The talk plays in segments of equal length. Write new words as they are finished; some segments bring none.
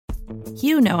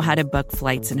You know how to book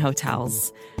flights and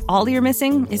hotels. All you're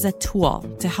missing is a tool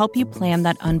to help you plan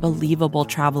that unbelievable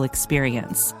travel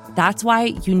experience. That's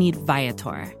why you need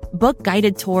Viator. Book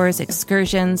guided tours,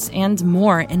 excursions, and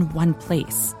more in one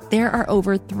place. There are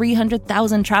over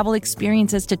 300,000 travel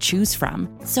experiences to choose from,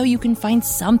 so you can find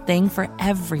something for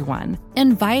everyone.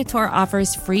 And Viator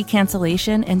offers free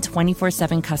cancellation and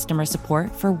 24/7 customer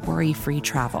support for worry-free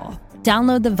travel.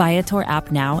 Download the Viator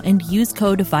app now and use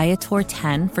code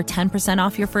Viator10 for 10%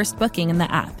 off your first booking in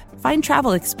the app. Find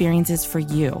travel experiences for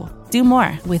you. Do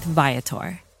more with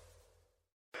Viator.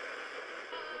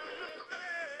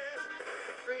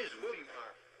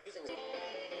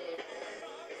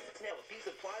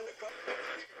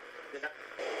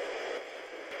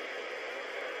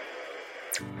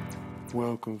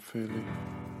 Welcome, Philly,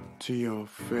 to your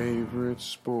favorite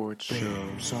sports show,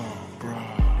 Babes on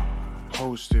Broad,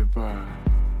 hosted by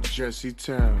Jesse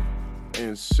Taylor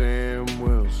and Sam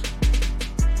Wilson.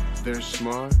 They're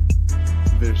smart,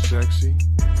 they're sexy,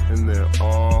 and they're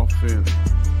all Philly.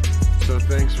 So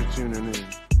thanks for tuning in,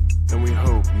 and we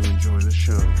hope you enjoy the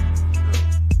show.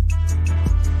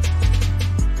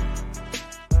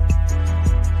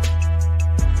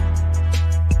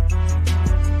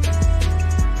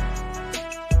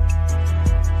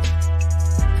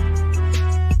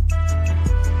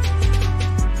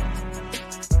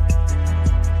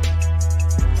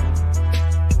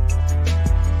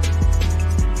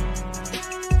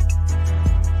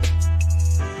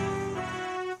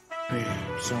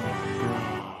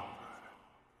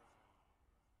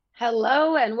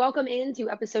 Hello and welcome into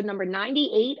episode number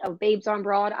 98 of Babes on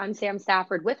Broad. I'm Sam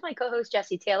Stafford with my co-host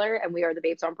Jesse Taylor, and we are the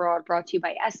Babes on Broad, brought to you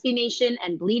by SB Nation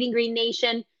and Bleeding Green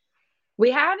Nation.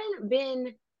 We haven't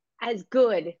been as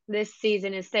good this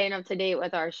season as staying up to date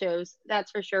with our shows,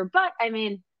 that's for sure. But I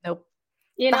mean, nope.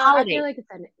 You know, I feel like it's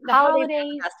the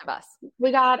holidays. The best of us.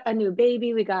 We got a new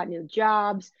baby, we got new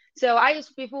jobs. So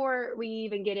before we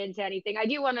even get into anything, I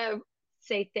do want to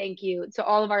say thank you to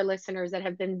all of our listeners that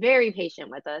have been very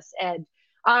patient with us. And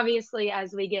obviously,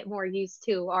 as we get more used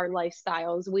to our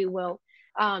lifestyles, we will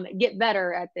get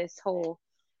better at this whole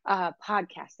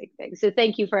podcasting thing. So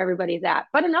thank you for everybody that.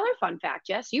 But another fun fact,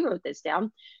 Jess, you wrote this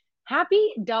down.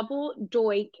 Happy double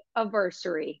doink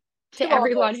anniversary to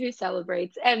everyone who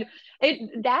celebrates. And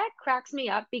that cracks me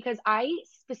up because I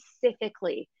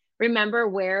specifically remember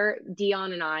where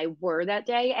Dion and I were that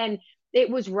day. And it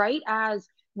was right as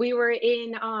we were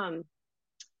in,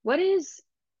 is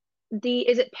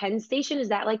it Penn Station? Is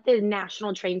that like the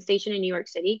national train station in New York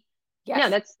City? Yes.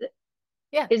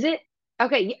 No, is it?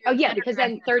 Okay. Oh yeah, because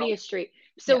then 30th Street.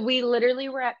 So we literally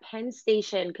were at Penn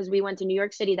Station because we went to New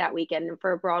York City that weekend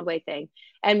for a Broadway thing.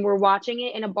 And we're watching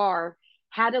it in a bar,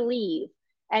 had to leave.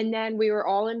 And then we were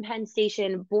all in Penn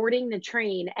Station boarding the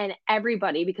train, and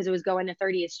everybody, because it was going to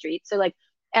 30th Street. So like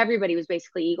everybody was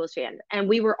basically Eagles fans, and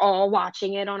we were all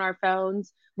watching it on our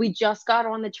phones. We just got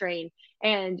on the train,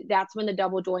 and that's when the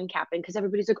double doink happened, because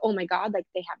everybody's like, oh my God, like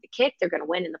they have the kick, they're going to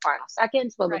win in the final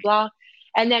seconds, blah, blah, blah.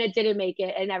 And then it didn't make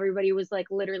it. And everybody was like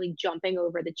literally jumping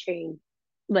over the train,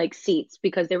 like seats,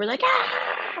 because they were like,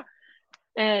 ah!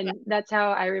 And that's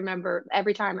how I remember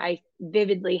every time. I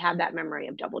vividly have that memory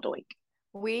of double doink.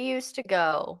 We used to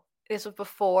go, this was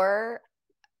before,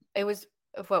 it was,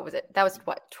 what was it? That was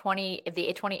what, the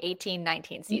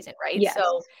 2018-19 season, right? Yes.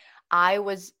 So I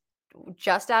was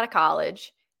just out of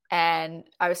college and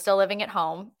I was still living at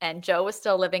home, and Joe was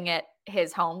still living at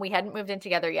his home. We hadn't moved in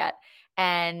together yet.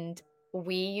 And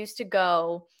we used to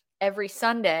go every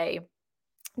Sunday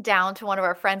down to one of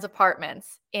our friends'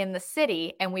 apartments in the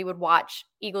city, and we would watch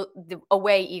the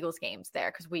away Eagles games there,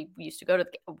 because we used to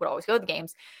would always go to the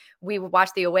games. We would watch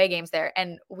the away games there,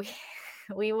 and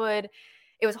we would.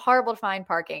 It was horrible to find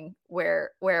parking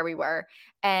where we were,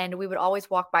 and we would always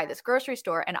walk by this grocery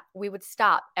store, and we would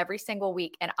stop every single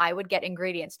week, and I would get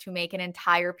ingredients to make an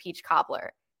entire peach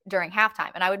cobbler during halftime,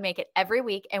 and I would make it every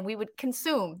week, and we would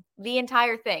consume the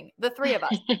entire thing, the three of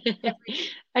us.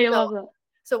 I love that.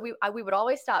 So we would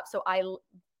always stop. So I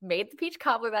made the peach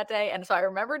cobbler that day, and so I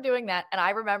remember doing that, and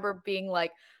I remember being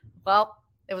like, "Well,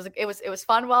 it was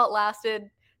fun while it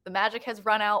lasted. The magic has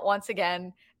run out once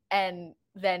again." And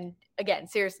then again,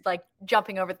 seriously, like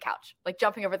jumping over the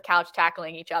couch,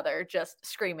 tackling each other, just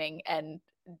screaming, and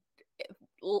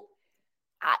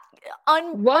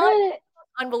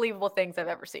unbelievable things I've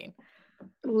ever seen.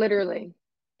 Literally,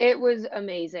 it was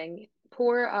amazing.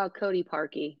 Poor Cody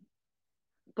Parkey,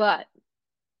 but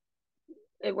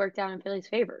it worked out in Philly's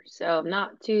favor, so I'm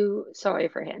not too sorry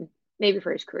for him. Maybe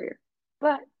for his career,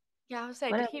 but yeah, I was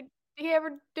saying, did he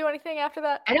ever do anything after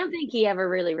that? I don't think he ever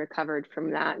really recovered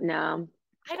from that. No.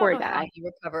 I don't Poor know how guy. you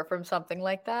recover from something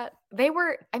like that.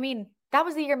 That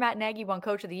was the year Matt Nagy won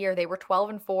Coach of the Year. They were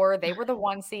 12-4. They were the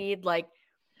 1 seed. Like,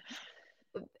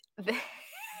 that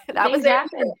was Things their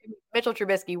happen. year. Mitchell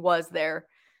Trubisky was there.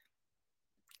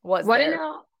 What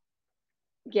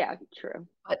yeah, true.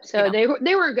 But, So they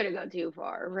weren't going to go too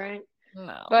far, right?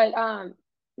 no. But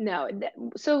no.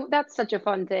 So that's such a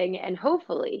fun thing, and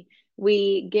hopefully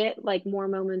we get like more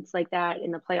moments like that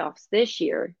in the playoffs this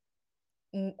year.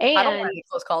 I don't want And any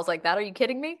close calls like that. Are you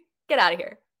kidding me? Get out of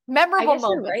here. I Memorable guess you're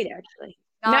moments. right, actually.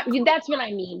 Not That's what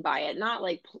I mean by it, not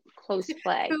like close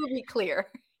play. to be clear.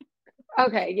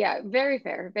 Okay, yeah, very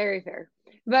fair, very fair.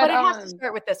 But But it has to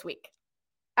start with this week.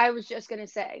 I was just gonna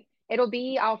say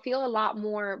I'll feel a lot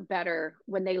more better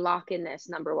when they lock in this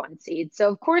number 1 seed. So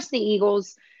of course the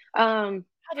Eagles had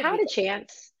a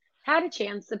chance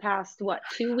the past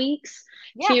 2 weeks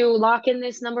to lock in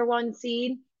this number 1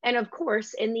 seed, and of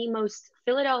course in the most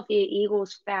Philadelphia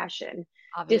Eagles fashion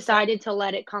Obviously. decided to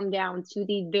let it come down to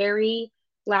the very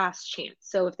last chance.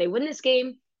 So if they win this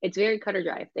game, it's very cut or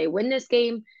dry. If they win this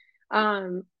game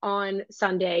on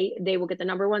Sunday, they will get the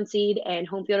number 1 seed and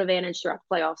home field advantage throughout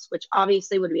the playoffs, which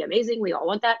obviously would be amazing. We all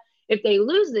want that. If they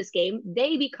lose this game,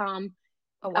 they become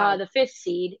the 5th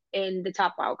seed in the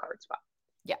top wild card spot.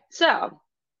 Yeah. So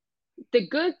the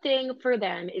good thing for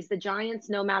them is the Giants,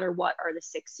 no matter what, are the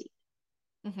 6th seed.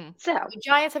 Mm-hmm. So the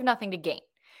Giants have nothing to gain.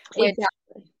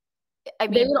 Exactly. I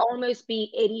mean, they would almost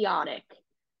be idiotic,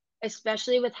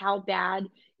 especially with how bad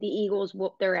the Eagles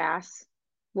whoop their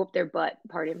butt,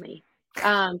 pardon me.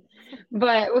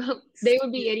 But they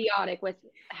would be idiotic with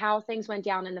how things went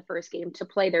down in the first game to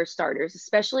play their starters,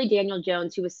 especially Daniel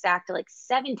Jones, who was sacked like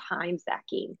 7 times that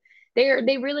game.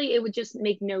 It would just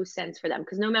make no sense for them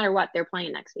because no matter what, they're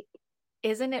playing next week.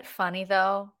 Isn't it funny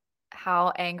though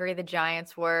how angry the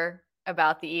Giants were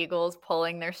about the Eagles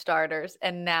pulling their starters,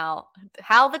 and now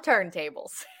how the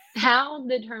turntables.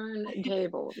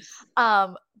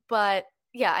 But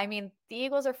yeah, I mean, the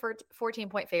Eagles are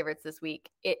 14-point favorites this week.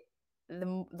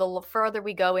 The further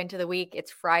we go into the week,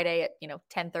 it's Friday at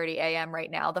 10:30 a.m.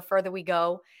 right now. The further we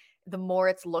go, the more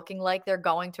it's looking like they're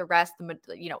going to rest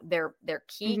their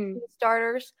key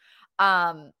starters.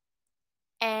 And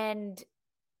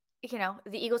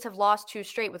the Eagles have lost 2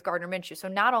 straight with Gardner Minshew. So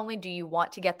not only do you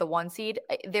want to get the 1 seed,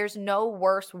 there's no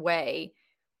worse way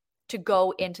to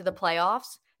go into the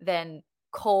playoffs than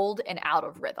cold and out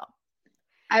of rhythm.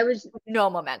 No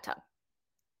momentum.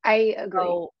 I agree.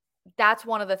 So that's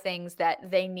one of the things that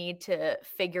they need to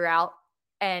figure out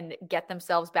and get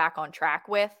themselves back on track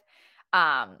with.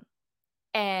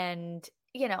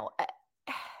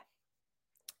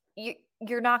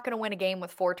 You're not going to win a game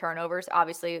with 4 turnovers,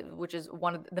 obviously, which is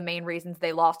one of the main reasons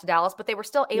they lost to Dallas, but they were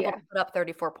still able to put up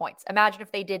 34 points. Imagine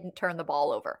if they didn't turn the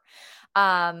ball over.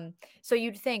 So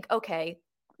you'd think, okay,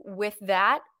 with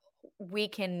that, we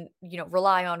can,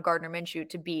 rely on Gardner Minshew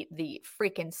to beat the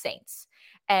freaking Saints.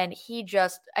 And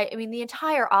the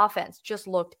entire offense just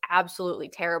looked absolutely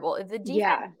terrible. The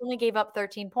defense only gave up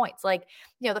 13 points.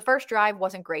 The first drive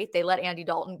wasn't great. They let Andy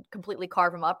Dalton completely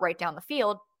carve him up right down the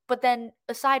field. But then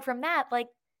aside from that,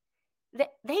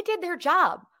 they did their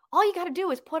job. All you got to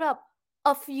do is put up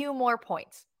a few more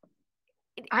points.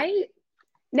 I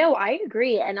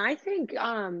agree. And I think,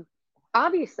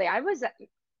 obviously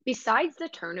besides the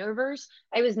turnovers,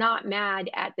 I was not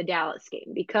mad at the Dallas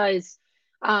game because,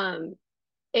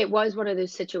 it was one of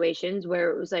those situations where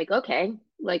it was like, okay,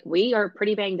 we are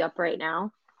pretty banged up right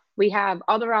now. We have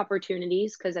other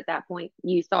opportunities because at that point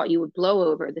you thought you would blow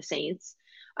over the Saints.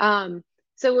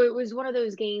 So it was one of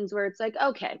those games where it's like,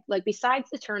 okay, besides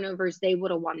the turnovers, they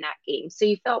would have won that game. So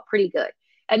you felt pretty good.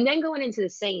 And then going into the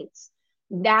Saints,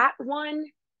 that one,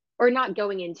 or not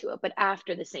going into it, but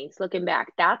after the Saints, looking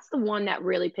back, that's the one that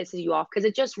really pisses you off because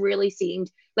it just really seemed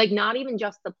like not even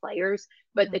just the players,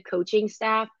 but the coaching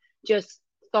staff just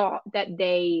thought that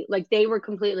they were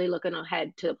completely looking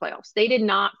ahead to the playoffs. They did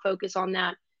not focus on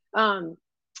that.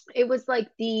 It was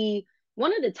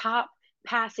one of the top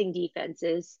passing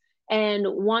defenses and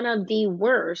one of the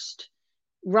worst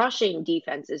rushing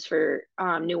defenses for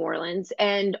New Orleans.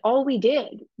 And all we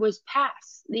did was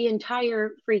pass the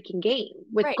entire freaking game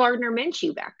with Gardner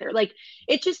Minshew back there.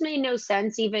 It just made no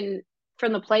sense even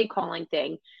from the play calling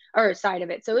thing or side of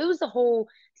it. So it was the whole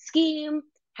scheme,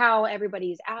 how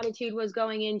everybody's attitude was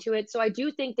going into it. So I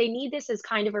do think they need this as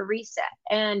kind of a reset.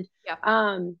 And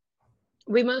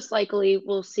we most likely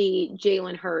will see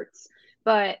Jalen Hurts.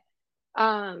 But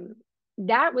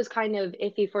that was kind of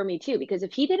iffy for me too, because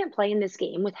if he didn't play in this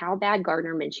game with how bad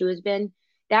Gardner Minshew has been,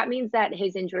 that means that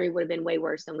his injury would have been way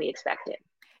worse than we expected.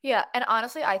 Yeah. And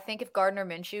honestly, I think if Gardner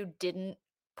Minshew didn't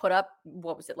put up,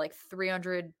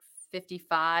 300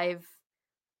 55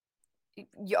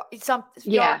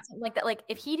 something like that. Like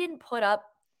if he didn't put up,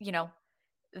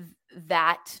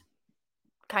 that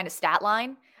kind of stat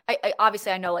line, I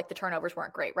obviously I know like the turnovers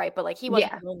weren't great, right? But like he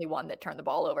wasn't the only one that turned the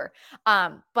ball over.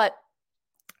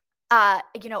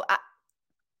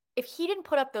 If he didn't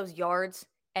put up those yards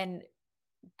and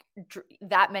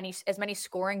as many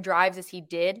scoring drives as he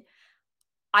did,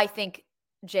 I think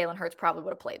Jalen Hurts probably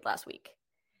would have played last week.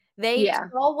 They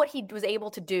saw what he was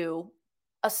able to do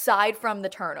aside from the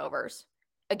turnovers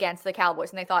against the Cowboys,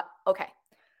 and they thought, okay,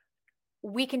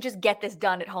 we can just get this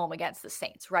done at home against the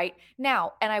Saints right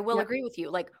now. And I will agree with you.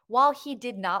 Like, while he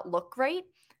did not look great,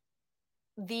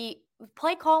 the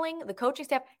play calling, the coaching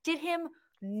staff did him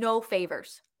no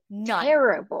favors. None.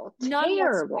 Terrible.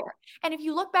 Whatsoever. And if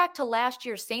you look back to last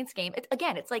year's Saints game,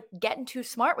 it's like getting too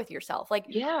smart with yourself. Like,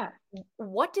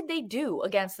 what did they do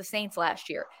against the Saints last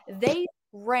year? They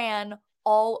ran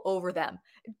all over them.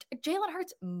 Jalen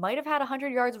Hurts might have had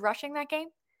 100 yards rushing that game,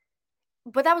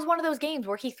 but that was one of those games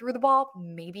where he threw the ball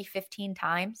maybe 15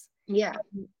 times. Yeah.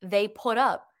 They put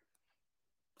up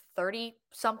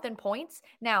 30-something points.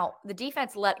 Now, the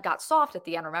defense got soft at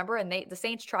the end, remember? And the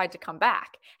Saints tried to come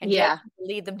back and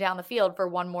lead them down the field for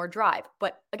one more drive.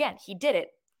 But again, he did it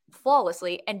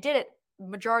flawlessly and did it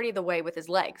majority of the way with his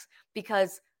legs,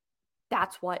 because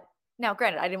that's what – now,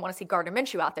 granted, I didn't want to see Gardner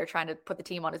Minshew out there trying to put the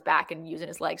team on his back and using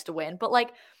his legs to win. But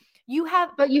like you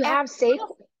have Saquon.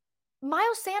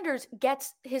 Miles Sanders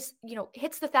gets his,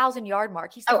 hits the 1,000-yard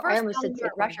mark. He's the first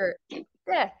 1,000-yard rusher.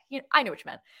 Yeah, I knew what you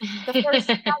meant. The first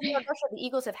 1,000-yard rusher the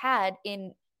Eagles have had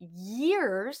in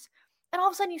years, and all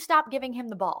of a sudden you stop giving him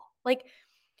the ball. Like,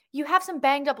 you have some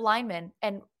banged up linemen,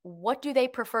 and what do they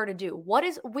prefer to do?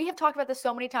 We have talked about this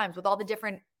so many times with all the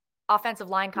different offensive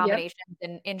line combinations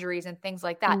and injuries and things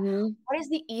like that. Mm-hmm. What is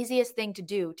the easiest thing to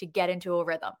do to get into a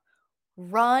rhythm?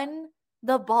 Run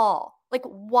the ball. Like,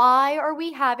 why are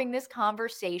we having this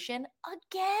conversation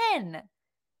again?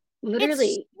 Literally.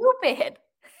 It's stupid.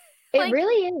 It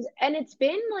really is. And it's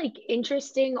been like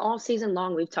interesting all season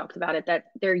long. We've talked about it, that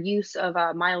their use of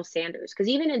Miles Sanders, because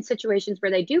even in situations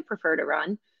where they do prefer to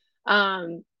run,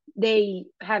 they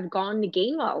have gone to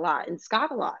Gainwell a lot and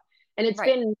Scott a lot. And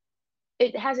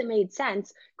it hasn't made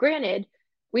sense. Granted,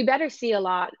 we better see a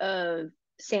lot of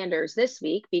Sanders this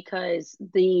week, because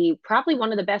probably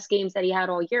one of the best games that he had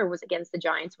all year was against the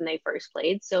Giants when they first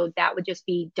played. So that would just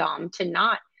be dumb to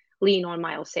not lean on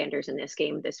Miles Sanders in this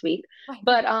game this week. Right.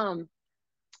 But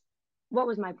what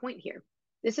was my point here?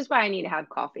 This is why I need to have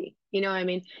coffee. You know what I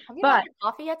mean? Have you had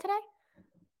coffee yet today?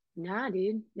 Nah,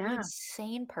 dude. Nah.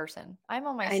 Insane person. I'm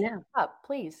on my cup.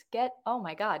 Please get. Oh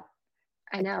my God.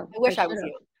 I know. I wish I was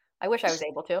you. I wish I was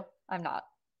able to. I'm not.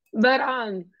 But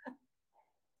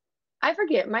I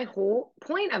forget my whole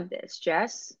point of this,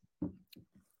 Jess.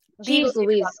 Jeez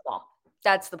Louise.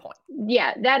 That's the point.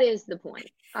 Yeah, that is the point.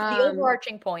 The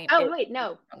overarching point. Oh, wait,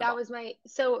 no. That was with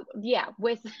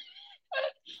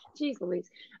Jeez Louise.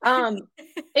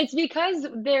 It's because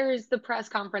there's the press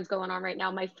conference going on right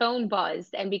now. My phone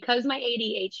buzzed, and because my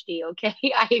ADHD, okay,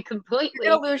 I completely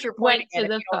You're gonna lose your point to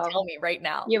the phone. Don't tell me right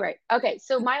now. You're right. Okay,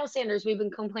 so Miles Sanders, we've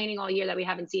been complaining all year that we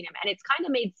haven't seen him, and it's kind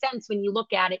of made sense when you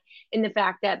look at it in the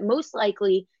fact that most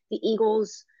likely the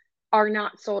Eagles are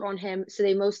not sold on him, so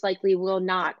they most likely will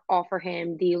not offer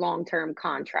him the long-term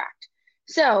contract.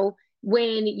 So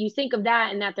when you think of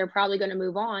that and that they're probably going to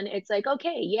move on, it's like,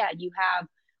 okay, yeah, you have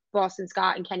Boston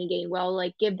Scott and Kenny Gainwell,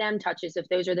 like give them touches if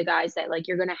those are the guys that like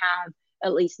you're going to have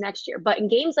at least next year. But in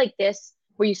games like this,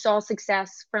 where you saw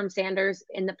success from Sanders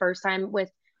in the first time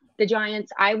with the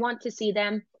Giants, I want to see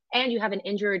them, and you have an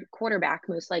injured quarterback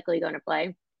most likely going to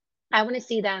play. I want to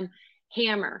see them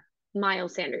hammer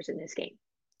Miles Sanders in this game.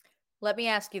 Let me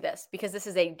ask you this, because this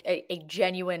is a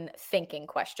genuine thinking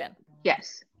question.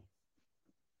 Yes.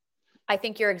 I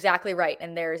think you're exactly right.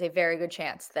 And there is a very good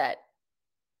chance that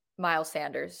Miles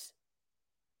Sanders,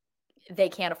 they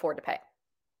can't afford to pay.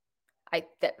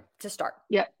 To start.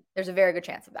 Yeah. There's a very good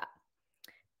chance of that.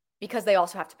 Because they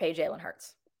also have to pay Jalen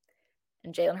Hurts.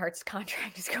 And Jalen Hurts'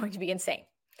 contract is going to be insane.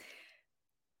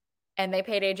 And they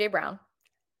paid A.J. Brown.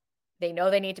 They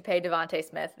know they need to pay Devontae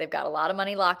Smith. They've got a lot of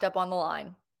money locked up on the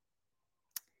line.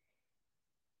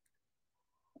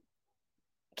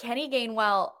 Kenny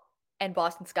Gainwell and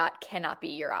Boston Scott cannot be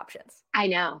your options. I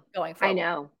know. Going forward. I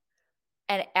know.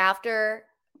 And after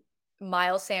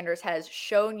Miles Sanders has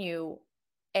shown you,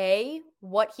 A,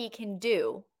 what he can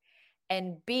do,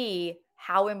 and B,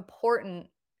 how important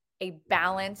a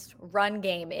balanced run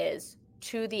game is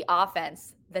to the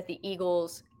offense that the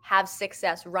Eagles have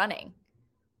success running.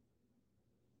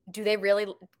 Do they really,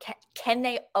 can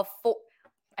they afford,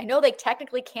 I know they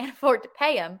technically can't afford to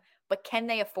pay him, but can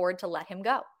they afford to let him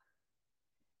go?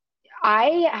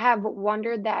 I have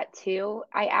wondered that too.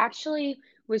 I actually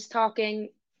was talking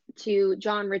to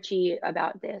John Ritchie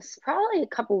about this probably a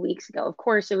couple weeks ago. Of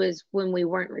course, it was when we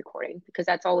weren't recording because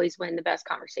that's always when the best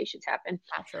conversations happen.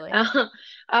 Naturally.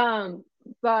 Um,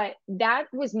 but that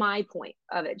was my point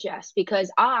of it, Jess,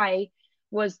 because I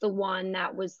was the one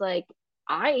that was like,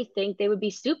 I think they would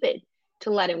be stupid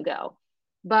to let him go.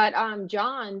 But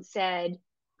John said,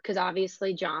 because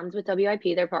obviously John's with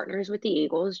WIP, they're partners with the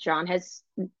Eagles. John has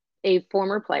a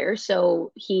former player,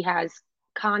 so he has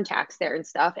contacts there and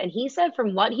stuff. And he said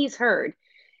from what he's heard,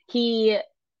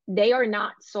 they are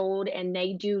not sold and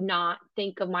they do not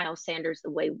think of Miles Sanders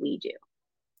the way we do.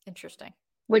 Interesting.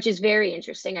 Which is very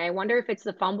interesting. I wonder if it's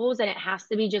the fumbles and it has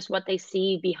to be just what they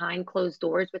see behind closed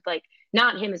doors with like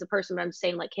not him as a person, but I'm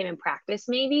saying like him in practice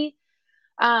maybe.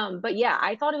 But yeah,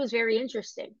 I thought it was very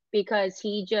interesting because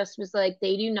he just was like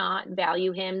they do not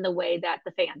value him the way that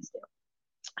the fans do.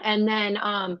 And then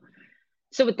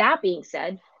so with that being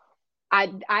said,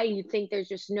 I think there's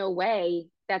just no way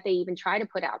that they even try to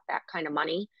put out that kind of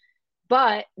money.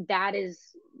 But that is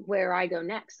where I go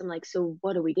next. I'm like, so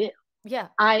what do we do? Yeah.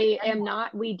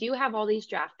 We do have all these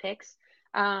draft picks.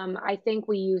 I think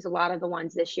we use a lot of the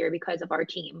ones this year because of our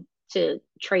team to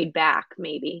trade back,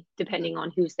 maybe depending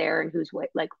on who's there and who's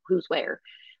where.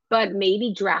 But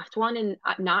maybe draft one and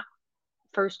not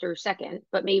first or second,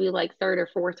 but maybe like third or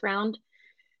fourth round.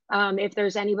 If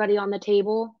there's anybody on the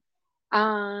table.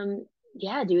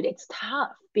 Yeah, dude, it's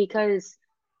tough because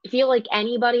I feel like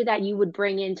anybody that you would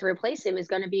bring in to replace him is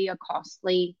going to be a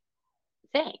costly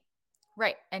thing.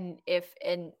 Right. And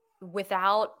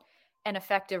without an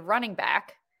effective running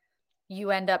back,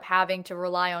 you end up having to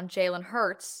rely on Jalen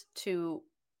Hurts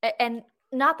and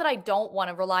not that I don't want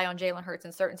to rely on Jalen Hurts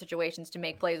in certain situations to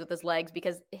make plays with his legs,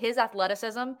 because his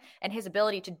athleticism and his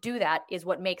ability to do that is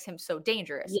what makes him so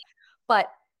dangerous. Yeah. But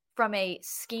from a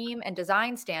scheme and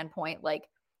design standpoint, like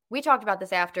we talked about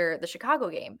this after the Chicago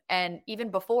game and even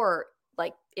before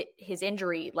like his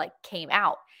injury like came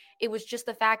out, it was just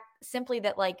the fact simply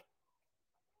that like,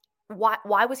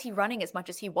 why was he running as much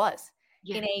as he was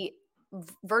in a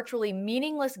virtually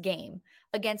meaningless game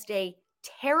against a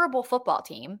terrible football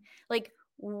team? Like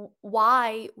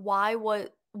why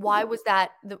was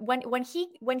that when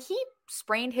he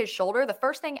sprained his shoulder, the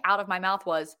first thing out of my mouth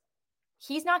was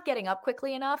he's not getting up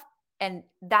quickly enough. And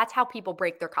that's how people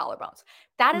break their collarbones.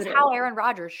 That is how Aaron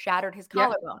Rodgers shattered his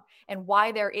collarbone and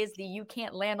why there is you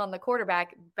can't land on the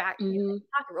quarterback back in the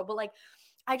pocket rule. But like,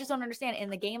 I just don't understand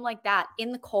in the game like that,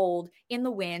 in the cold, in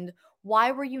the wind,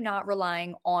 why were you not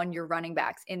relying on your running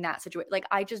backs in that situation? Like,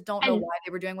 I just don't know why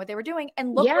they were doing what they were doing.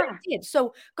 And look what it did.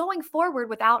 So going forward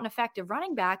without an effective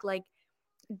running back, like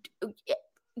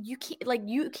you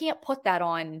can't put that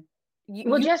on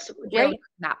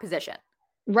that position.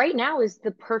 Right now is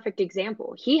the perfect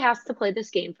example. He has to play this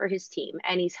game for his team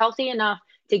and he's healthy enough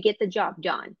to get the job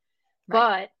done.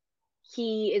 Right. But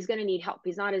he is going to need help.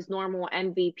 He's not his normal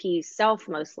MVP self,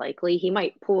 most likely. He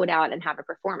might pull it out and have a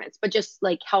performance, but just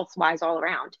like health-wise all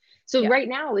around. So right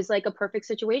now is like a perfect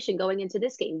situation going into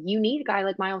this game. You need a guy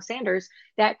like Miles Sanders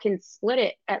that can split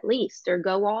it at least or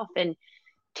go off and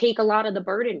take a lot of the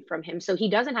burden from him so he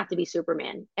doesn't have to be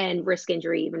Superman and risk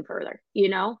injury even further, you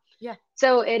know? Yeah.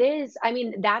 So it is, I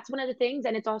mean, that's one of the things.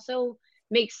 And it's also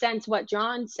makes sense what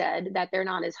John said, that they're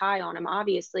not as high on him,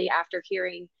 obviously, after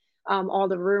hearing all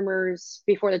the rumors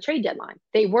before the trade deadline.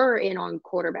 They were in on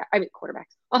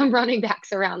on running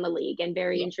backs around the league and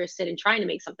very interested in trying to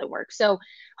make something work. So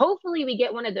hopefully we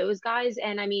get one of those guys.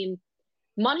 And I mean,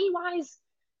 money wise,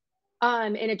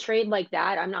 in a trade like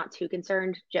that, I'm not too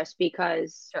concerned just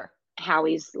because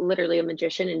Howie's literally a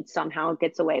magician and somehow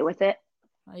gets away with it.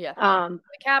 Yeah. The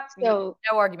cap, so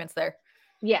no arguments there.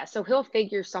 Yeah. So he'll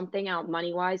figure something out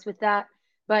money wise with that.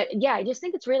 But yeah, I just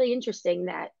think it's really interesting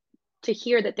to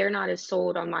hear that they're not as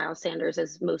sold on Miles Sanders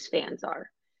as most fans are.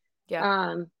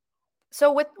 Yeah.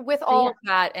 So with all of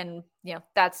that, and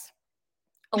that's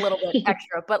a little bit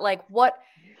extra, but like what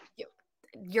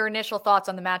your initial thoughts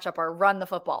on the matchup are? Run the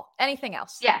football. Anything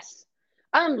else? Yes.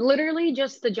 Literally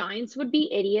just the Giants would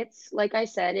be idiots. Like I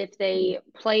said, if they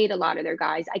played a lot of their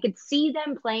guys, I could see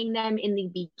them playing them in the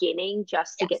beginning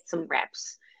just to get some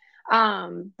reps.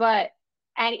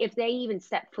 And if they even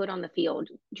set foot on the field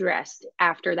dressed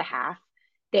after the half,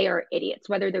 they are idiots.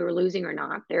 Whether they were losing or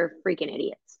not, they're freaking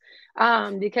idiots.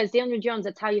 Because Daniel Jones,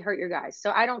 that's how you hurt your guys.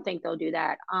 So I don't think they'll do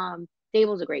that.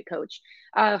 Dable's a great coach.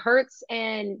 Hurts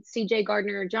and CJ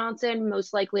Gardner-Johnson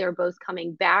most likely are both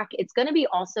coming back. It's going to be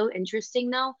also interesting,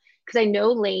 though, because I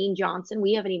know Lane Johnson,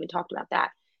 we haven't even talked about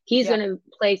that. He's going to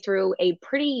play through a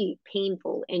pretty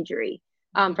painful injury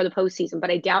for the postseason,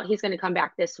 but I doubt he's going to come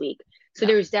back this week. So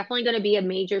there's definitely going to be a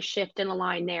major shift in the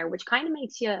line there, which kind of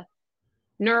makes you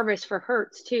nervous for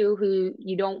Hurts too, who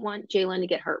you don't want Jalen to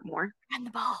get hurt more. Run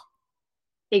the ball.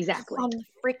 Exactly. Run the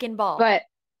freaking ball. But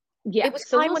yeah, it was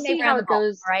so fine we'll when see they how ran the it ball,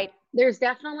 goes. right? There's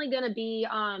definitely going to be,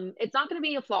 it's not going to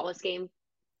be a flawless game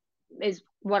is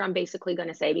what I'm basically going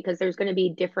to say, because there's going to be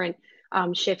different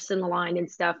shifts in the line and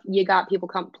stuff. You got people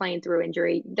playing through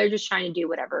injury. They're just trying to do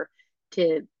whatever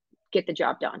to get the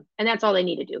job done. And that's all they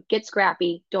need to do. Get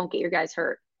scrappy. Don't get your guys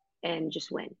hurt and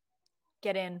just win.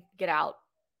 Get in, get out,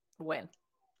 win.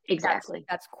 Exactly.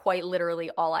 That's quite literally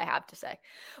all I have to say.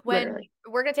 We're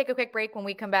going to take a quick break. When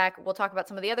we come back, we'll talk about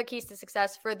some of the other keys to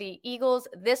success for the Eagles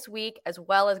this week, as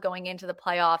well as going into the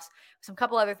playoffs. Some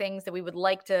couple other things that we would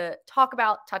like to talk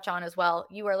about, touch on as well.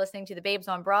 You are listening to the Babes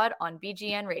on Broad on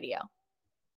BGN Radio.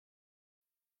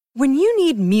 When you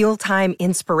need mealtime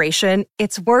inspiration,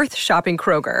 it's worth shopping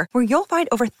Kroger, where you'll find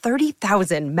over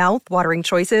 30,000 mouth-watering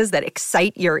choices that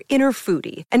excite your inner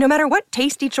foodie. And no matter what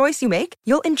tasty choice you make,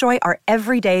 you'll enjoy our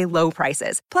everyday low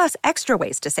prices, plus extra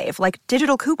ways to save, like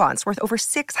digital coupons worth over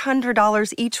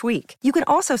 $600 each week. You can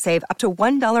also save up to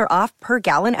 $1 off per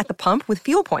gallon at the pump with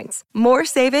fuel points. More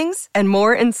savings and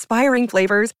more inspiring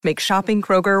flavors make shopping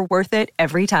Kroger worth it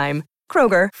every time.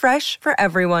 Kroger, fresh for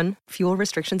everyone. Fuel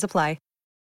restrictions apply.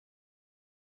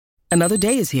 Another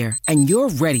day is here, and you're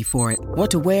ready for it.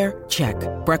 What to wear? Check.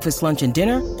 Breakfast, lunch, and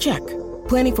dinner? Check.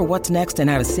 Planning for what's next and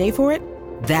how to save for it?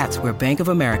 That's where Bank of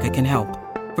America can help.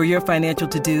 For your financial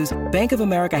to-dos, Bank of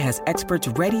America has experts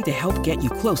ready to help get you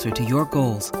closer to your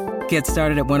goals. Get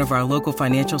started at one of our local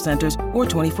financial centers or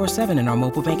 24/7 in our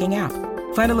mobile banking app.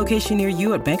 Find a location near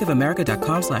you at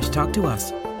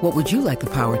bankofamerica.com/talktous. What would you like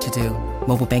the power to do?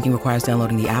 Mobile banking requires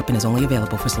downloading the app and is only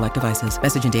available for select devices.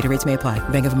 Message and data rates may apply.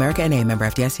 Bank of America NA, member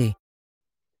FDIC.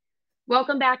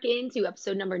 Welcome back into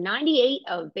episode number 98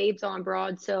 of Babes on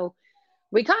Broad. So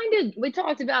we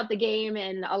talked about the game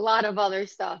and a lot of other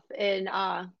stuff in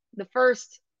the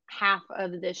first half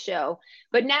of this show.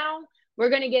 But now we're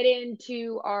going to get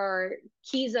into our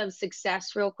keys of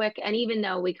success real quick. And even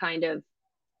though we kind of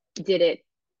did it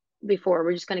before,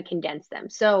 we're just going to condense them.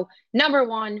 So number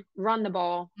 1, run the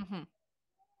ball. Mm-hmm.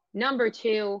 Number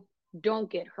 2, don't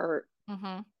get hurt.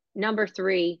 Mm-hmm. Number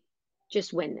 3,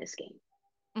 just win this game.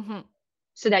 Mm-hmm.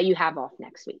 So that you have off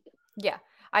next week. Yeah.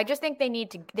 I just think they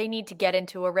need to get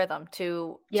into a rhythm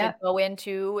to go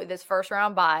into this first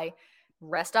round bye,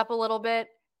 rest up a little bit,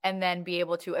 and then be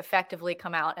able to effectively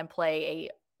come out and play a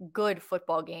good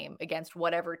football game against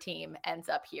whatever team ends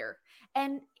up here.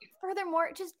 And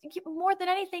furthermore, just more than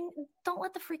anything, don't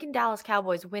let the freaking Dallas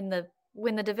Cowboys win the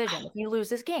division if you lose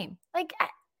this game. Like,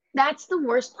 that's the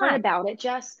worst part about it,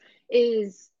 Jess,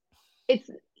 is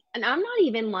and I'm not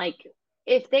even like,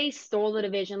 if they stole the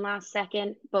division last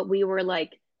second, but we were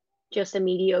like just a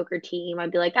mediocre team,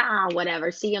 I'd be like,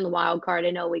 whatever, see you on the wild card.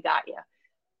 I know we got you.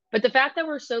 But the fact that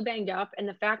we're so banged up, and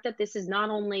the fact that this is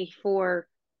not only for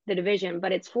the division,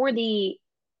 but it's for the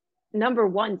number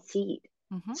 1 seed.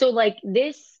 Mm-hmm. So like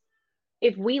this,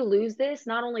 if we lose this,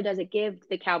 not only does it give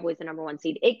the Cowboys the number 1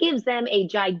 seed, it gives them a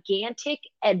gigantic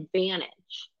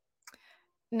advantage.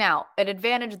 Now, an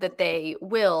advantage that they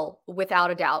will, without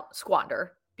a doubt,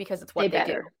 squander, because it's what they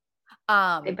do.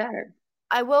 They better.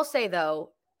 I will say,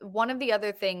 though, one of the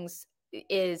other things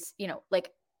is,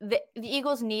 like the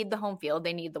Eagles need the home field.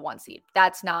 They need the 1 seed.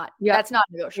 That's not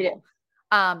negotiable.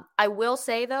 I will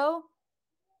say, though,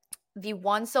 the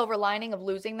one silver lining of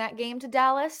losing that game to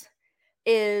Dallas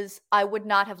is I would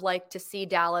not have liked to see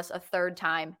Dallas a third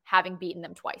time, having beaten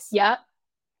them twice. Yep.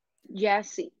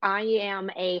 Yes, I am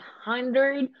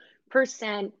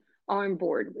 100% on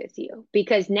board with you,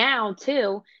 because now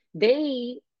too,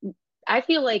 I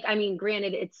feel like, I mean,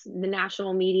 granted, it's the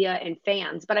national media and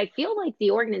fans, but I feel like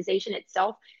the organization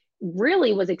itself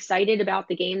really was excited about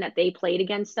the game that they played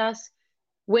against us.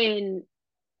 When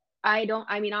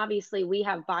obviously we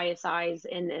have bias eyes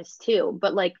in this too,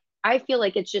 but like, I feel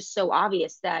like it's just so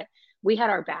obvious that we had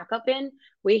our backup in.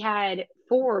 We had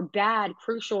 4 bad,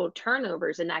 crucial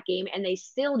turnovers in that game, and they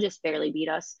still just barely beat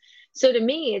us. So to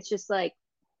me, it's just like,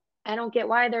 I don't get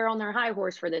why they're on their high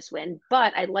horse for this win,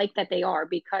 but I like that they are,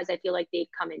 because I feel like they've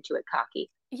come into it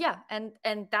cocky. Yeah, and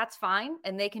that's fine,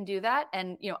 and they can do that.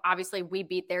 And obviously we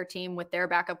beat their team with their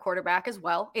backup quarterback as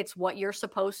well. It's what you're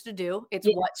supposed to do. It's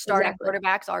what starting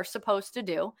quarterbacks are supposed to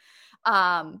do.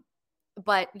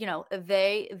 But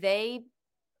they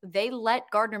let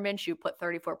Gardner Minshew put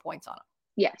 34 points on them.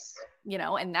 Yes.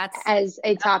 And that's as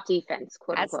a top defense,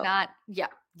 quote that's unquote. Not,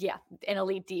 an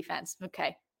elite defense.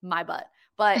 Okay, my butt.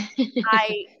 But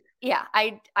I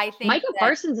think Micah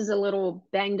Parsons is a little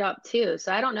banged up too.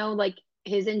 So I don't know, like,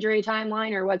 his injury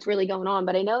timeline or what's really going on,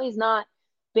 but I know he's not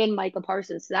been Micah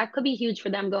Parsons. So that could be huge for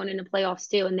them going into playoffs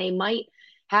too. And they might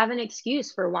have an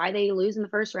excuse for why they lose in the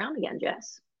first round again,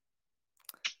 Jess.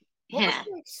 What was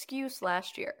the excuse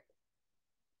last year?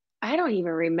 I don't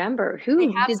even remember.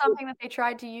 They have something that they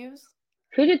tried to use?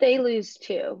 Who did they lose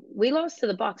to? We lost to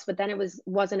the Bucks, but then it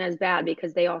wasn't as bad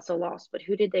because they also lost. But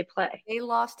who did they play? They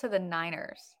lost to the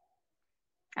Niners.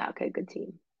 Okay, good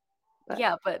team.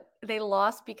 Yeah, but they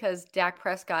lost because Dak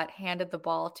Prescott handed the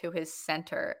ball to his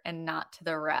center and not to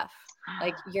the ref.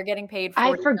 Like, you're getting paid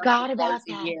I forgot about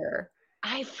a that. year.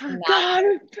 I forgot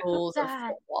about rules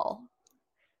that. Of football.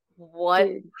 What?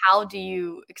 Dude. How do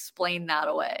you explain that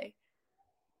away?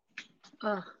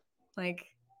 Like,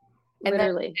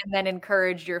 literally, and then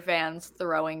encourage your fans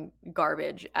throwing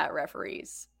garbage at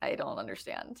referees. I don't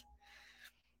understand.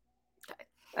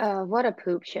 What a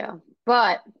poop show.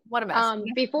 But what a mess.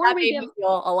 Before that made me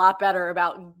feel a lot better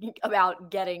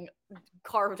about getting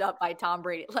carved up by Tom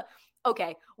Brady.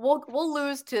 Okay, we'll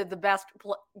lose to the best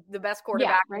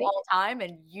quarterback of all time,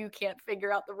 and you can't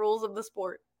figure out the rules of the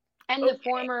sport. And the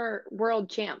former world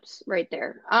champs right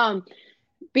there.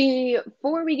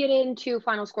 Before we get into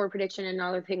final score prediction,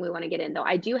 another thing we want to get in, though,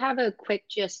 I do have a quick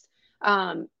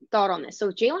thought on this.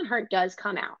 So Jalen Hurts does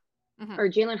come out, or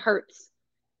Jalen Hurts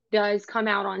does come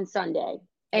out on Sunday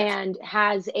and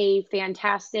has a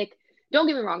fantastic, don't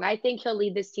get me wrong, I think he'll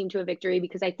lead this team to a victory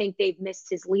because I think they've missed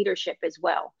his leadership as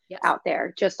well out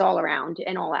there, just all around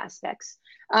in all aspects.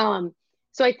 So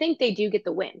I think they do get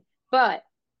the win. But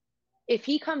if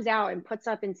he comes out and puts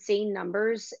up insane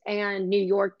numbers and New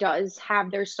York does have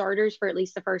their starters for at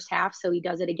least the first half, so he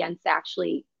does it against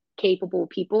actually capable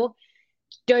people,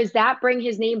 does that bring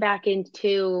his name back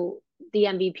into the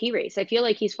MVP race? I feel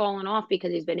like he's fallen off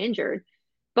because he's been injured.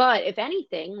 But if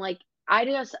anything, like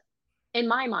in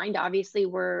my mind, obviously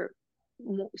we're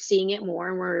seeing it more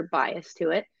and we're biased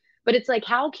to it. But it's like,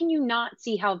 how can you not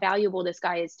see how valuable this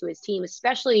guy is to his team,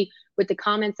 especially with the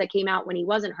comments that came out when he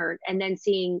wasn't hurt and then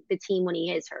seeing the team when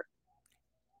he is hurt?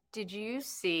 Did you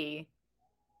see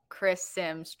Chris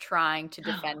Sims trying to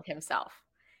defend himself?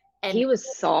 And he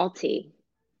was salty.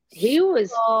 He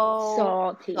was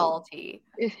salty.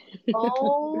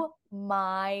 Oh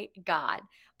my God.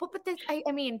 But this,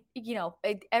 I mean,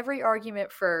 every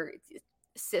argument for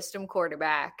system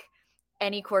quarterback,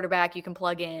 any quarterback you can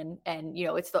plug in, and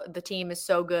it's the team is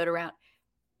so good around.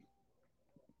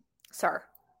 Sir,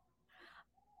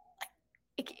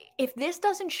 if this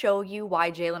doesn't show you why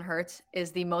Jalen Hurts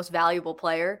is the most valuable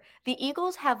player, the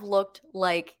Eagles have looked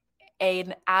like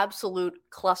an absolute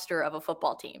cluster of a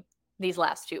football team these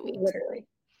last 2 weeks. Literally.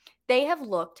 They have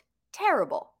looked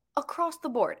terrible across the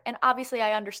board. And obviously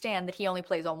I understand that he only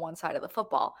plays on one side of the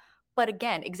football. But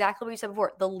again, exactly what you said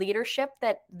before, the leadership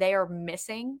that they are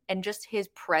missing and just his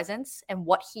presence and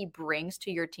what he brings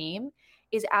to your team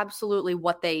is absolutely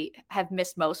what they have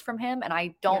missed most from him. And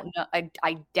I don't know,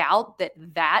 I doubt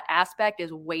that aspect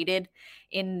is weighted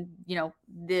in, the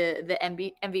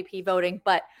MVP voting,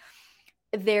 but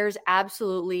there's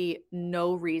absolutely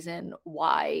no reason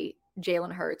why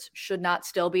Jalen Hurts should not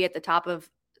still be at the top of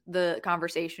the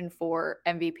conversation for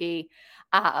MVP,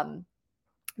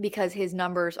 because his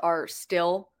numbers are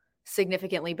still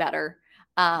significantly better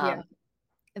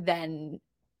than.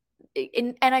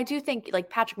 And I do think like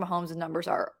Patrick Mahomes' numbers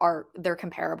they're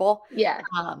comparable. Yeah.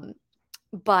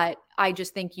 But I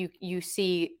just think you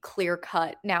see clear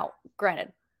cut. Now,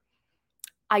 granted,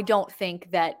 I don't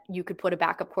think that you could put a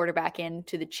backup quarterback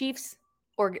into the Chiefs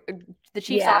or the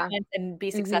Chiefs offense and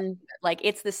be successful. Like,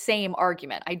 it's the same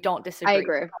argument. I don't disagree. I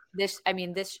agree.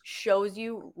 This shows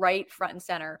you right front and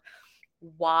center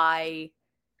why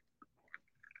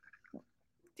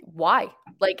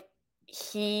like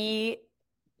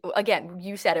again,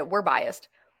 you said it, we're biased,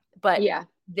 but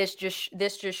this just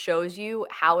shows you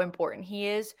how important he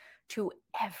is to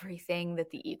everything that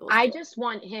the Eagles do. Just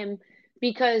want him,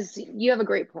 because you have a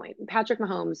great point. Patrick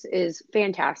Mahomes is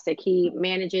fantastic. He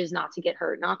manages not to get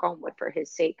hurt, knock on wood for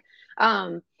his sake.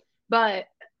 But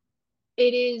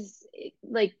it is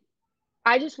like,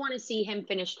 I just want to see him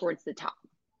finish towards the top.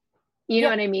 You know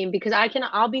what I mean? Because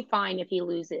I'll be fine if he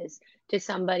loses to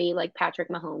somebody like Patrick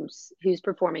Mahomes, who's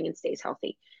performing and stays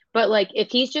healthy. But like,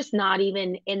 if he's just not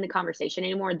even in the conversation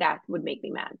anymore, that would make me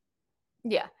mad.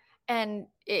 Yeah. And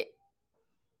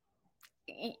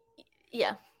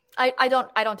I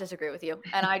don't disagree with you.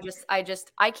 And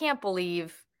I can't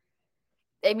believe,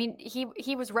 I mean,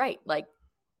 he was right. Like,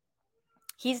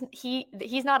 he's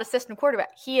not a system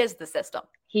quarterback. He is the system.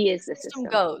 He is the system.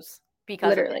 Goes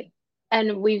because literally.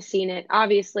 And we've seen it.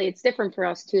 Obviously, it's different for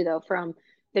us too, though, from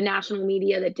the national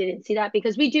media that didn't see that,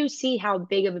 because we do see how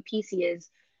big of a piece he is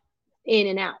in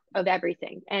and out of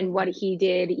everything and what he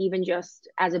did even just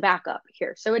as a backup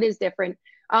here. So it is different.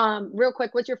 Real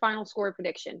quick, what's your final score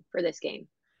prediction for this game?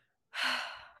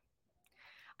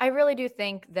 I really do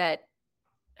think that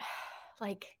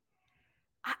like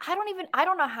I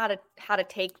don't know how to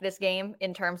take this game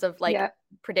in terms of like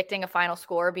predicting a final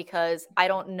score, because I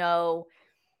don't know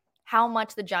how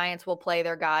much the Giants will play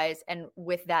their guys, and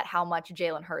with that, how much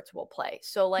Jalen Hurts will play.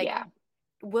 So like,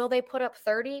 will they put up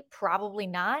 30? Probably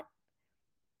not.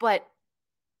 But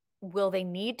will they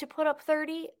need to put up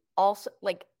 30? Also,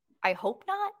 like, I hope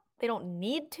not. They don't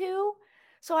need to.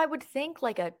 So I would think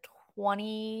like a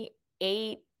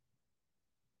 28,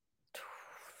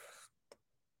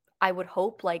 I would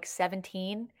hope like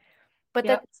 17. But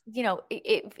that's, you know,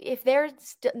 if they're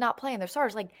not playing their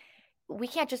stars, like, we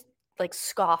can't just like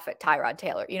scoff at Tyrod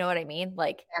Taylor. You know what I mean?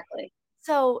 Like, Exactly.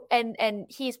 So, and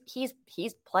he's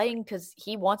playing because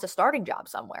he wants a starting job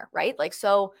somewhere, right? Like,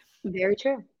 so very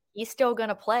true. He's still going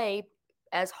to play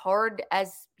as hard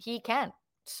as he can.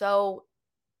 So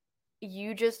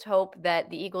you just hope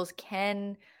that the Eagles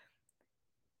can,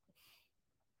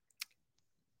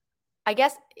 I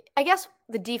guess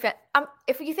the defense,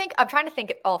 if you think, I'm trying to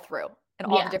think it all through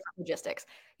and all the different logistics,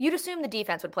 you'd assume the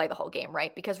defense would play the whole game,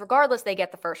 right? Because regardless, they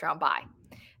get the first round bye.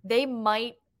 They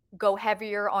might go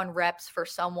heavier on reps for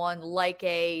someone like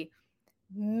a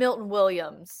Milton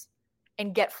Williams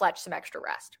and get Fletch some extra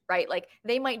rest, right? Like,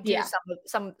 they might do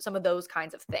some of those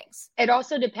kinds of things. It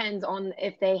also depends on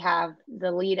if they have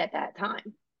the lead at that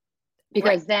time,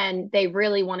 because then they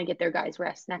really want to get their guys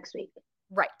rest next week.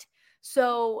 Right.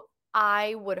 So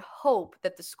I would hope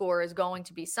that the score is going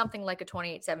to be something like a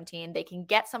 28-17. They can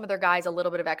get some of their guys a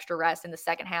little bit of extra rest in the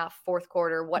second half, fourth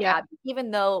quarter, what have you,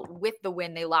 even though with the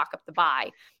win, they lock up the bye.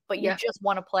 But you just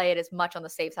want to play it as much on the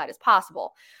safe side as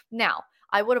possible. Now,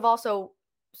 I would have also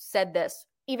said this,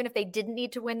 even if they didn't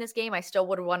need to win this game, I still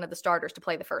would have wanted the starters to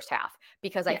play the first half,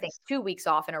 because I think 2 weeks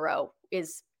off in a row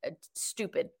is a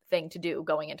stupid thing to do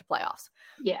going into playoffs.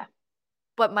 Yeah.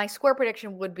 But my score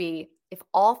prediction would be, if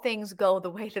all things go the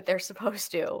way that they're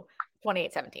supposed to,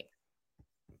 28-17.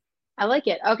 I like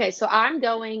it. Okay, so I'm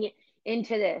going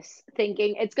into this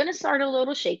thinking it's going to start a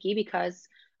little shaky because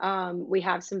we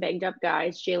have some banged up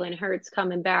guys. Jalen Hurts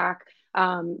coming back.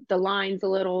 The line's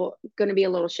going to be a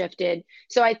little shifted.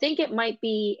 So I think it might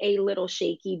be a little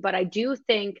shaky, but I do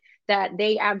think that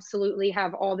they absolutely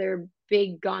have all their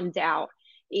big guns out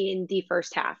in the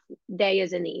first half. They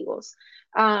as in the Eagles.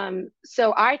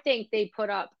 So I think they put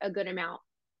up a good amount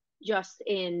just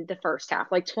in the first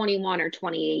half, like 21 or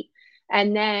 28.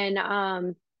 And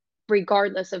then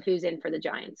regardless of who's in for the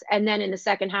Giants. And then in the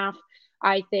second half,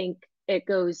 I think it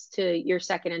goes to your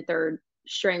second and third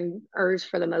stringers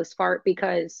for the most part,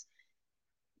 because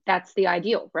that's the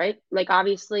ideal, right? Like,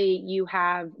 obviously you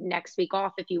have next week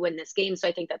off if you win this game. So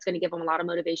I think that's going to give them a lot of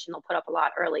motivation. They'll put up a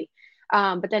lot early.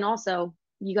 But then also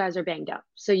you guys are banged up,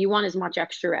 so you want as much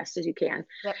extra rest as you can.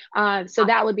 So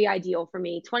that would be ideal for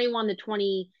me.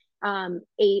 21-28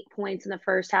 points in the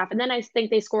first half. And then I think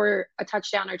they score a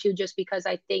touchdown or two, just because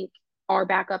I think our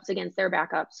backups against their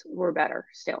backups were better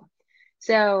still.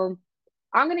 So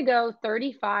I'm going to go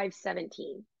 35-17,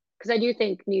 because I do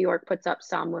think New York puts up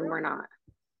some when we're not.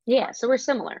 Yeah, so we're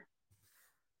similar.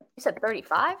 You said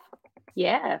 35?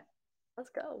 Yeah.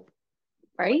 Let's go.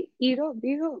 Right? You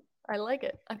go. I like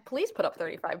it. Please put up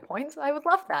 35 points. I would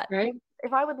love that. Right?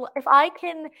 If I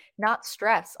can not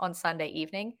stress on Sunday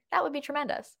evening, that would be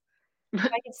tremendous. If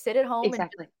I can sit at home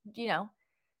exactly. and,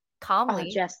 calmly.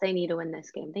 Oh, Jess, they need to win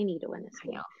this game.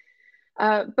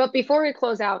 But before we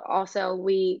close out, also,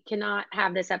 we cannot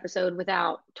have this episode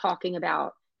without talking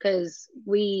about, because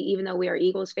even though we are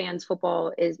Eagles fans,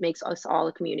 football makes us all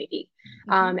a community.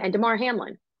 And Damar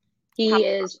Hamlin, he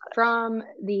is from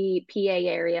the PA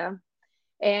area.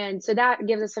 And so that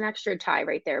gives us an extra tie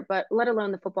right there, but let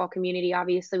alone the football community.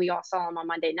 Obviously, we all saw him on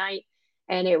Monday night,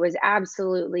 and it was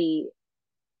absolutely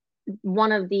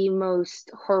one of the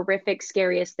most horrific,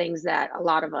 scariest things that a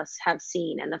lot of us have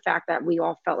seen. And the fact that we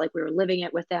all felt like we were living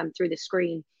it with them through the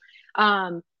screen.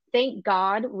 Thank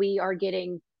God we are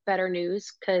getting better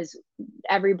news, because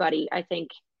I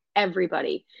think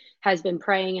everybody has been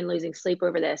praying and losing sleep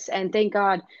over this. And thank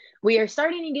God we are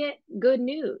starting to get good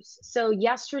news. So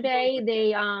yesterday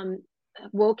they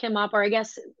woke him up, or I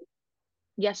guess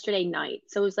yesterday night.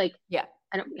 So it was like,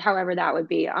 however that would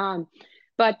be.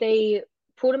 But they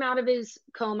pulled him out of his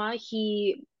coma.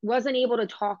 He wasn't able to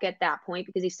talk at that point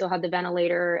because he still had the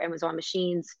ventilator and was on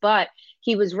machines, but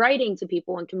he was writing to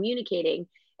people and communicating.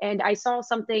 And I saw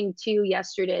something too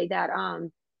yesterday that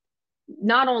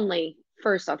not only,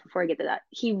 first off, before I get to that,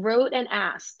 he wrote and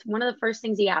asked, one of the first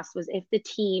things he asked was if the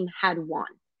team had won.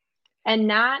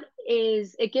 And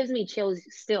it gives me chills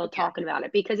still talking about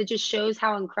it, because it just shows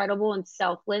how incredible and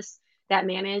selfless that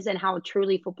man is, and how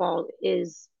truly football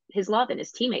is his love and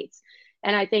his teammates.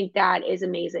 And I think that is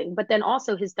amazing. But then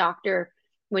also his doctor,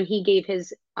 when he gave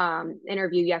his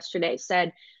interview yesterday,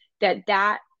 said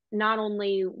that not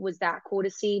only was that cool to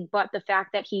see, but the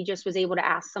fact that he just was able to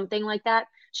ask something like that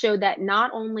showed that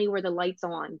not only were the lights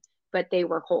on, but they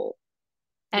were whole.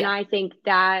 And I think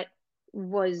that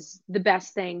was the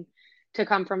best thing to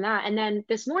come from that. And then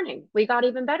this morning we got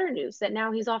even better news that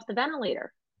now he's off the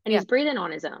ventilator and he's breathing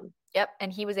on his own. Yep.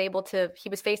 And he was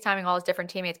FaceTiming all his different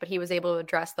teammates, but he was able to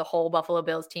address the whole Buffalo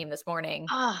Bills team this morning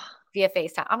via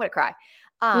FaceTime. I'm going to cry.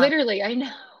 Literally, I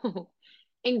know.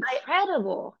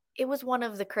 Incredible. It was one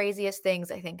of the craziest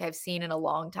things I think I've seen in a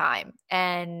long time.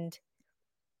 And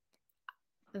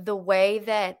the way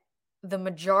that the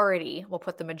majority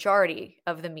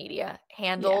of the media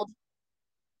handled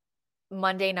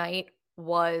Monday night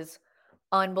was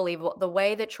unbelievable. The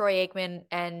way that Troy Aikman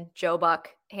and Joe Buck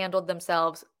handled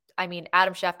themselves. I mean,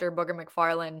 Adam Schefter, Booger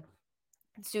McFarland,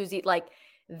 Susie, like,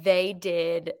 they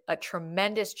did a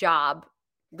tremendous job.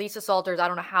 Lisa Salters, I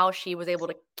don't know how she was able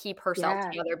to keep herself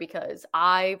together, because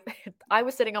I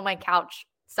was sitting on my couch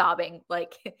sobbing.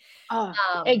 Like,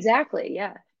 exactly.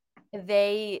 Yeah.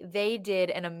 They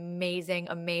did an amazing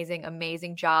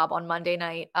job on Monday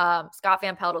night. Scott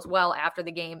Van Pelt as well after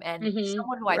the game, and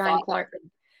someone who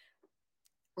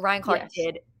Ryan Clark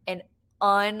did an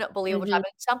unbelievable job. And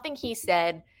something he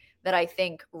said that I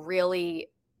think really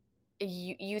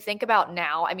you think about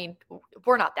now. I mean,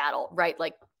 we're not that old, right?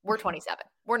 Like, we're 27.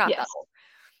 We're not that old.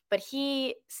 But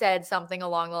he said something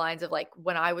along the lines of, like,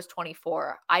 when I was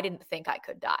 24, I didn't think I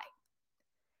could die.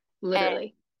 Literally.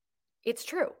 And it's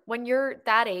true. When you're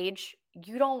that age,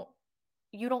 you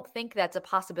don't think that's a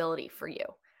possibility for you.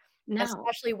 No.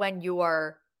 Especially when you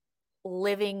are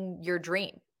living your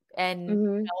dream. And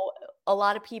you know, a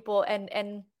lot of people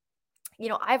and you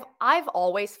know, I've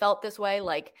always felt this way,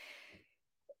 like,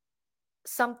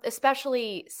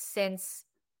 especially since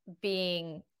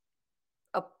being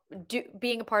a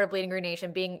part of Bleeding Green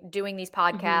Nation, doing these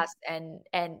podcasts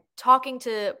and talking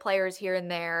to players here and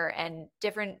there, and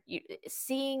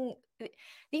seeing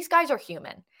these guys are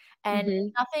human,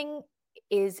 and nothing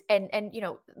is, and you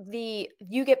know,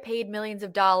 you get paid millions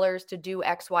of dollars to do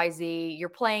XYZ, you're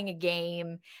playing a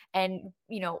game, and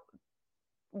you know,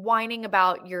 whining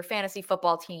about your fantasy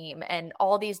football team and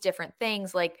all these different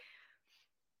things. Like,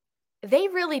 they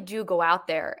really do go out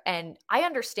there, and I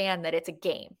understand that it's a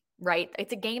game, right?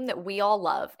 It's a game that we all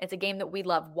love. It's a game that we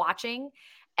love watching,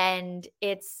 and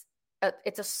it's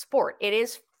a sport. It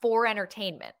is for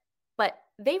entertainment, but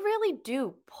they really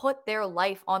do put their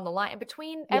life on the line.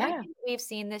 Between everything we've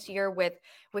seen this year with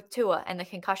Tua and the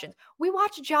concussions, we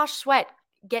watched Josh Sweat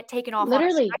get taken off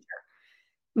literally on a stretcher,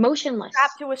 motionless,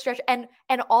 strapped to a stretcher, and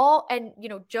you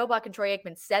know, Joe Buck and Troy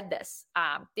Aikman said this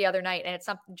the other night, and it's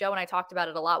something Joe and I talked about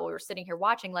it a lot while we were sitting here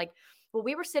watching. Like, well,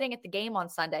 we were sitting at the game on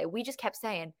Sunday, we just kept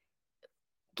saying,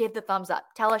 give the thumbs up,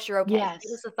 tell us you're okay,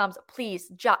 give us the thumbs up,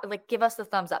 please, like, give us the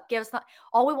thumbs up,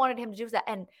 all we wanted him to do was that.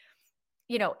 And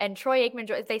you know, and Troy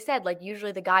Aikman, they said, like,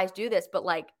 usually the guys do this, but,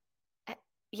 like,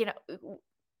 you know,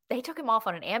 they took him off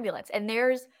on an ambulance. And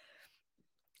there's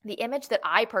the image that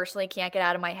I personally can't get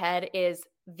out of my head is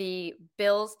the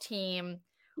Bills team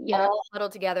all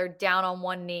huddled together, down on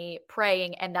one knee,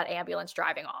 praying, and that ambulance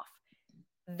driving off.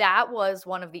 That was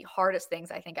one of the hardest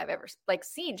things I think I've ever, like,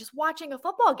 seen just watching a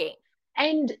football game.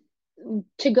 And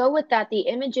to go with that, the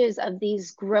images of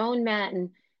these grown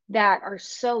men that are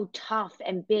so tough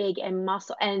and big and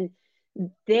muscle, and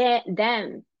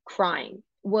them crying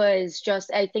was just,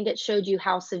 I think it showed you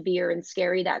how severe and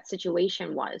scary that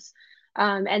situation was.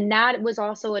 And that was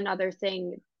also another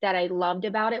thing that I loved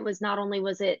about it, was not only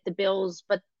was it the Bills,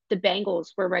 but the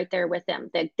Bengals were right there with them.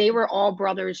 That they were all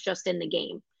brothers just in the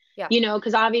game. Yeah. You know,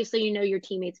 because obviously, you know, your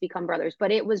teammates become brothers, but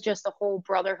it was just a whole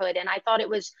brotherhood. And I thought it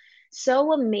was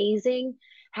so amazing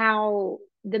how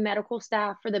the medical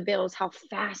staff for the Bills, how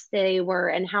fast they were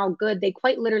and how good they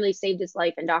quite literally saved his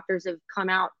life. And doctors have come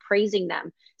out praising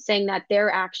them, saying that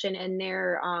their action and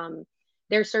their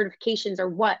certifications are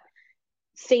what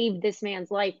saved this man's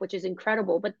life, which is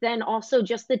incredible. But then also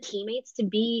just the teammates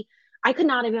I could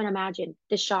not even imagine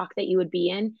the shock that you would be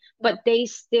in, but they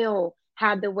still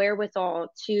had the wherewithal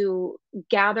to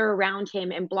gather around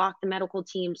him and block the medical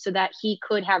team so that he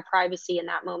could have privacy in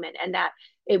that moment, and that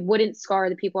it wouldn't scar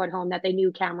the people at home, that they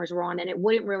knew cameras were on, and it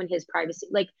wouldn't ruin his privacy.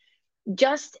 Like,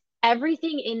 just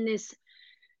everything in this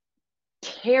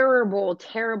terrible,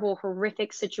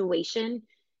 horrific situation,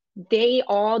 they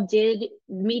all did,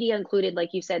 media included,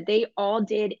 like you said, they all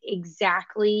did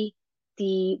exactly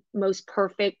the most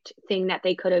perfect thing that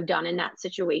they could have done in that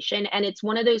situation. And it's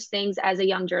one of those things, as a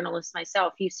young journalist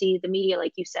myself, you see the media,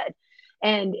 like you said,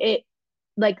 and it,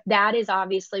 like, that is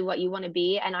obviously what you want to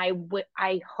be. And I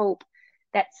hope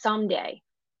that someday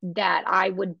that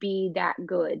I would be that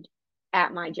good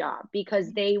at my job,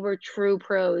 because they were true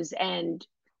pros and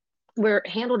were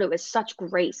handled it with such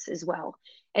grace as well.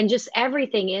 And just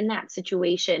everything in that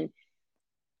situation,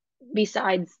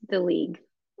 besides the league,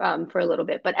 for a little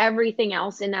bit, but everything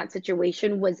else in that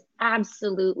situation was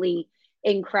absolutely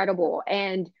incredible.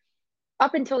 And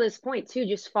up until this point too,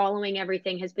 just following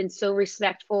everything has been so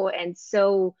respectful and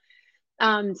so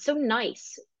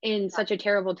nice in such a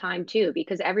terrible time too,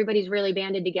 because everybody's really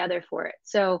banded together for it.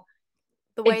 So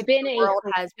the way it's been the world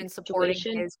has been supporting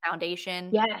situation. his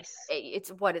foundation. Yes. It's,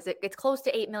 what is it? It's close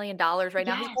to $8 million right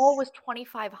now. His Yes. goal was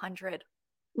 2,500.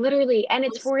 Literally. And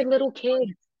it's for little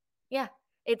kids. Yeah.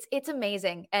 It's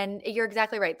amazing. And you're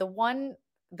exactly right. We're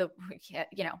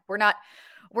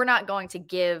not going to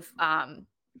give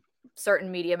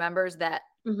certain media members that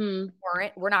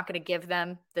we're not going to give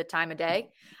them the time of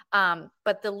day.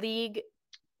 But the league,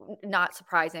 not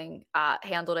surprising,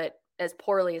 handled it as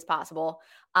poorly as possible.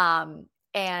 And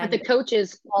but the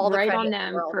coaches, all right on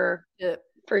them for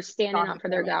standing up for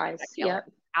their guys. Yep.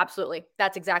 Absolutely.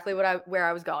 That's exactly where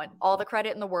I was going. All the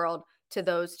credit in the world to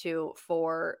those two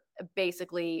for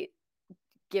basically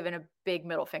giving a big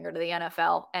middle finger to the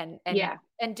NFL and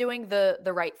doing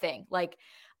the right thing. Like,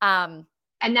 and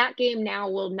that game now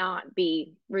will not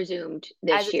be resumed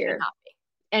this year,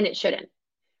 and it shouldn't.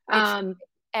 And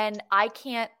I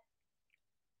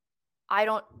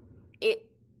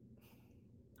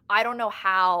don't know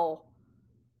how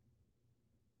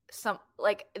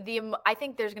I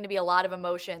think there's going to be a lot of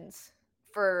emotions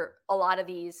for a lot of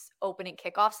these opening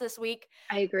kickoffs this week.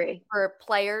 I agree. For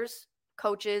players,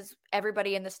 coaches,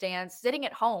 everybody in the stands sitting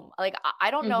at home. Like,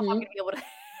 I don't know if I'm going to be able to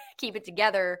keep it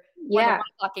together when the 1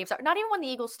 o'clock games start. Not even when the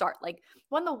Eagles start. Like,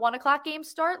 when the 1 o'clock games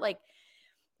start, like,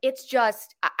 it's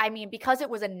just, I mean, because it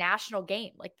was a national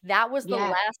game, like, that was the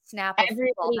last snap of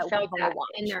everybody football felt that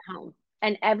in their home.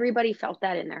 And everybody felt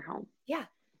that in their home. Yeah.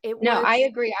 I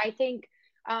agree. I think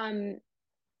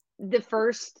the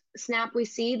first snap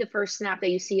that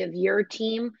you see of your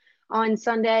team on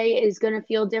Sunday is going to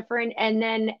feel different. And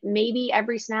then maybe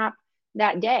every snap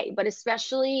that day, but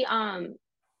especially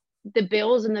the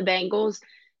Bills and the Bengals,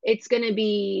 it's going to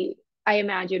be, I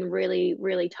imagine, really,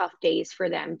 really tough days for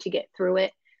them to get through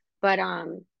it. But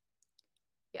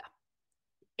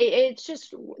it's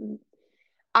just,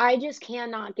 I just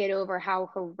cannot get over how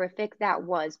horrific that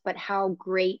was, but how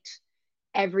great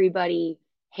everybody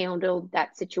handled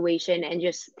that situation. And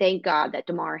just thank God that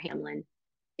Damar Hamlin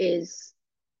is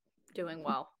doing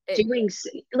well. As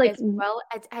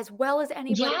well as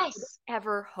anybody could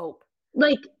ever hope.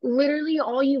 Like, literally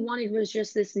all you wanted was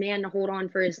just this man to hold on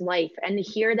for his life, and to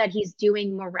hear that he's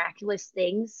doing miraculous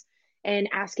things and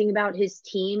asking about his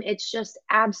team. It's just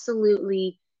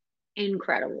absolutely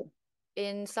incredible.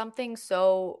 In something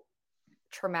so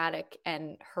traumatic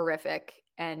and horrific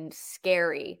and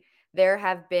scary, there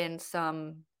have been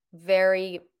some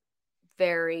very,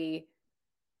 very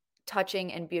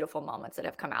touching and beautiful moments that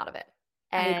have come out of it.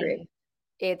 And I agree.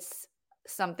 It's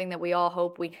something that we all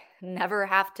hope we never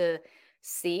have to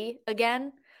see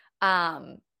again.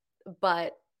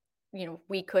 But,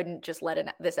 we couldn't just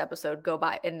let this episode go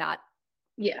by and not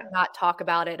talk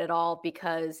about it at all,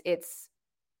 because it's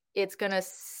going to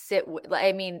sit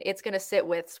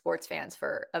with sports fans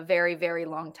for a very, very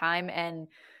long time. And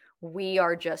we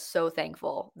are just so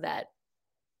thankful that,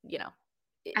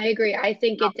 I agree. I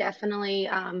think it definitely,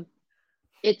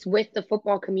 it's with the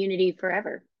football community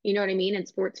forever. You know what I mean? And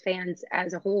sports fans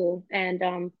as a whole.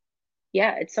 And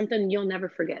it's something you'll never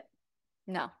forget.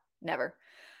 No, never.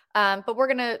 But we're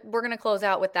gonna close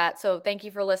out with that. So thank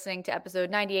you for listening to episode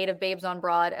 98 of Babes on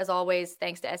Broad. As always,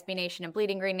 thanks to SB Nation and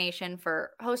Bleeding Green Nation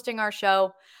for hosting our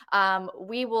show.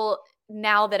 We will,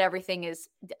 now that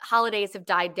holidays have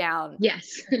died down.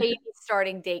 Yes. Babies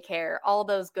starting daycare, all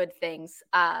those good things.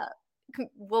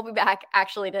 We'll be back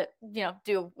actually to,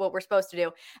 do what we're supposed to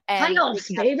do. And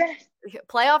playoffs, baby.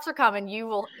 Playoffs are coming. You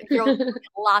will hear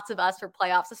lots of us for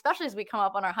playoffs, especially as we come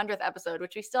up on our 100th episode,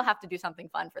 which we still have to do something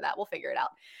fun for that. We'll figure it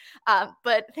out.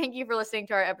 But thank you for listening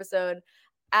to our episode.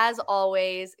 As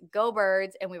always, go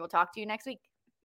Birds, and we will talk to you next week.